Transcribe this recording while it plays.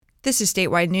This is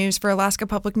statewide news for Alaska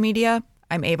Public Media.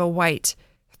 I'm Ava White.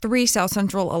 3 South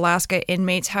Central Alaska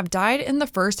inmates have died in the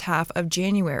first half of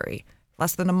January,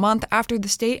 less than a month after the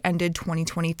state ended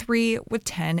 2023 with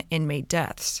 10 inmate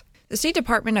deaths. The State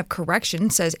Department of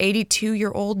Corrections says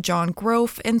 82-year-old John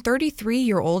Groff and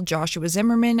 33-year-old Joshua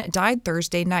Zimmerman died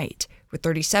Thursday night, with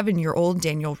 37-year-old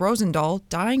Daniel Rosendahl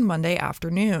dying Monday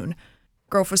afternoon.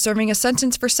 Groff was serving a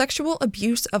sentence for sexual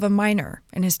abuse of a minor,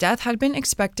 and his death had been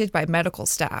expected by medical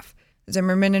staff.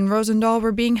 Zimmerman and Rosendahl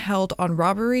were being held on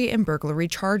robbery and burglary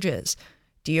charges.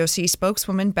 DOC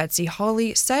spokeswoman Betsy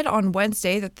Hawley said on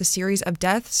Wednesday that the series of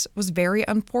deaths was very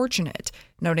unfortunate,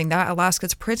 noting that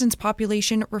Alaska's prisons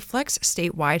population reflects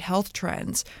statewide health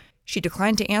trends. She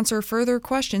declined to answer further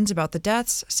questions about the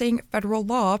deaths, saying federal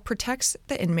law protects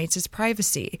the inmates'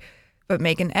 privacy. But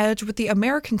Megan Edge with the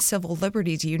American Civil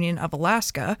Liberties Union of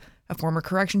Alaska, a former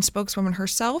corrections spokeswoman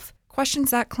herself,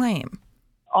 questions that claim.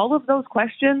 All of those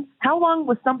questions, how long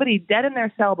was somebody dead in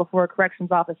their cell before a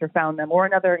corrections officer found them or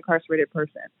another incarcerated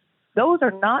person? Those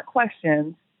are not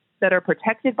questions that are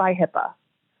protected by HIPAA.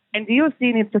 And DOC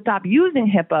needs to stop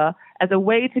using HIPAA as a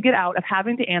way to get out of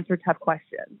having to answer tough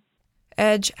questions.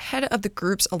 Edge, head of the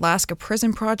group's Alaska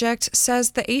Prison Project,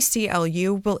 says the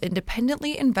ACLU will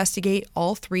independently investigate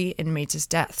all 3 inmates'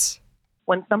 deaths.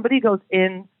 When somebody goes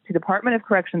into Department of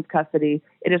Corrections custody,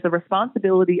 it is the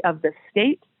responsibility of the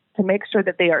state to make sure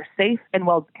that they are safe and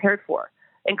well cared for.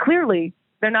 And clearly,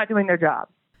 they're not doing their job.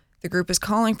 The group is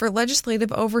calling for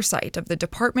legislative oversight of the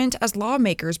department as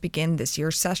lawmakers begin this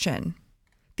year's session.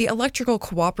 The electrical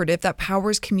cooperative that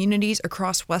powers communities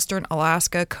across western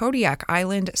Alaska, Kodiak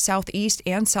Island, southeast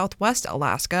and southwest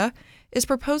Alaska is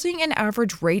proposing an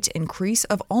average rate increase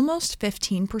of almost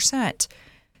 15%.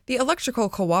 The electrical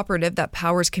cooperative that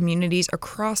powers communities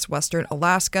across western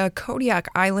Alaska, Kodiak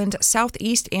Island,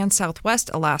 southeast and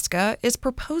southwest Alaska is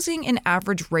proposing an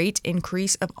average rate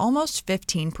increase of almost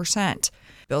 15%.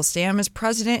 Bill Stamm is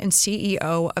president and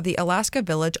CEO of the Alaska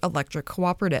Village Electric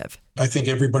Cooperative. I think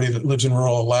everybody that lives in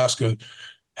rural Alaska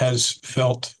has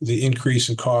felt the increase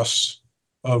in costs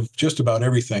of just about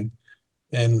everything.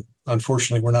 And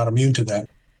unfortunately, we're not immune to that.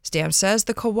 Stamm says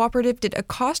the cooperative did a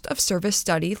cost of service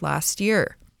study last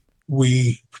year.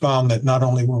 We found that not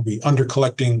only were we under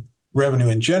collecting revenue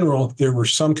in general, there were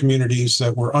some communities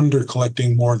that were under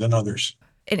collecting more than others.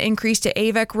 An increase to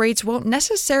AVEC rates won't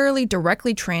necessarily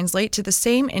directly translate to the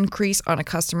same increase on a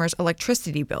customer's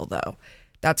electricity bill, though.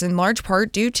 That's in large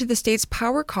part due to the state's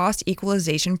Power Cost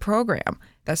Equalization Program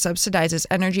that subsidizes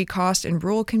energy costs in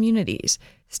rural communities.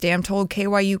 Stamm told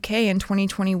KYUK in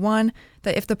 2021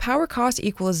 that if the Power Cost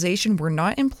Equalization were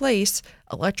not in place,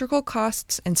 electrical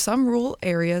costs in some rural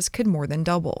areas could more than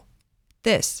double.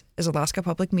 This is Alaska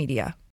Public Media.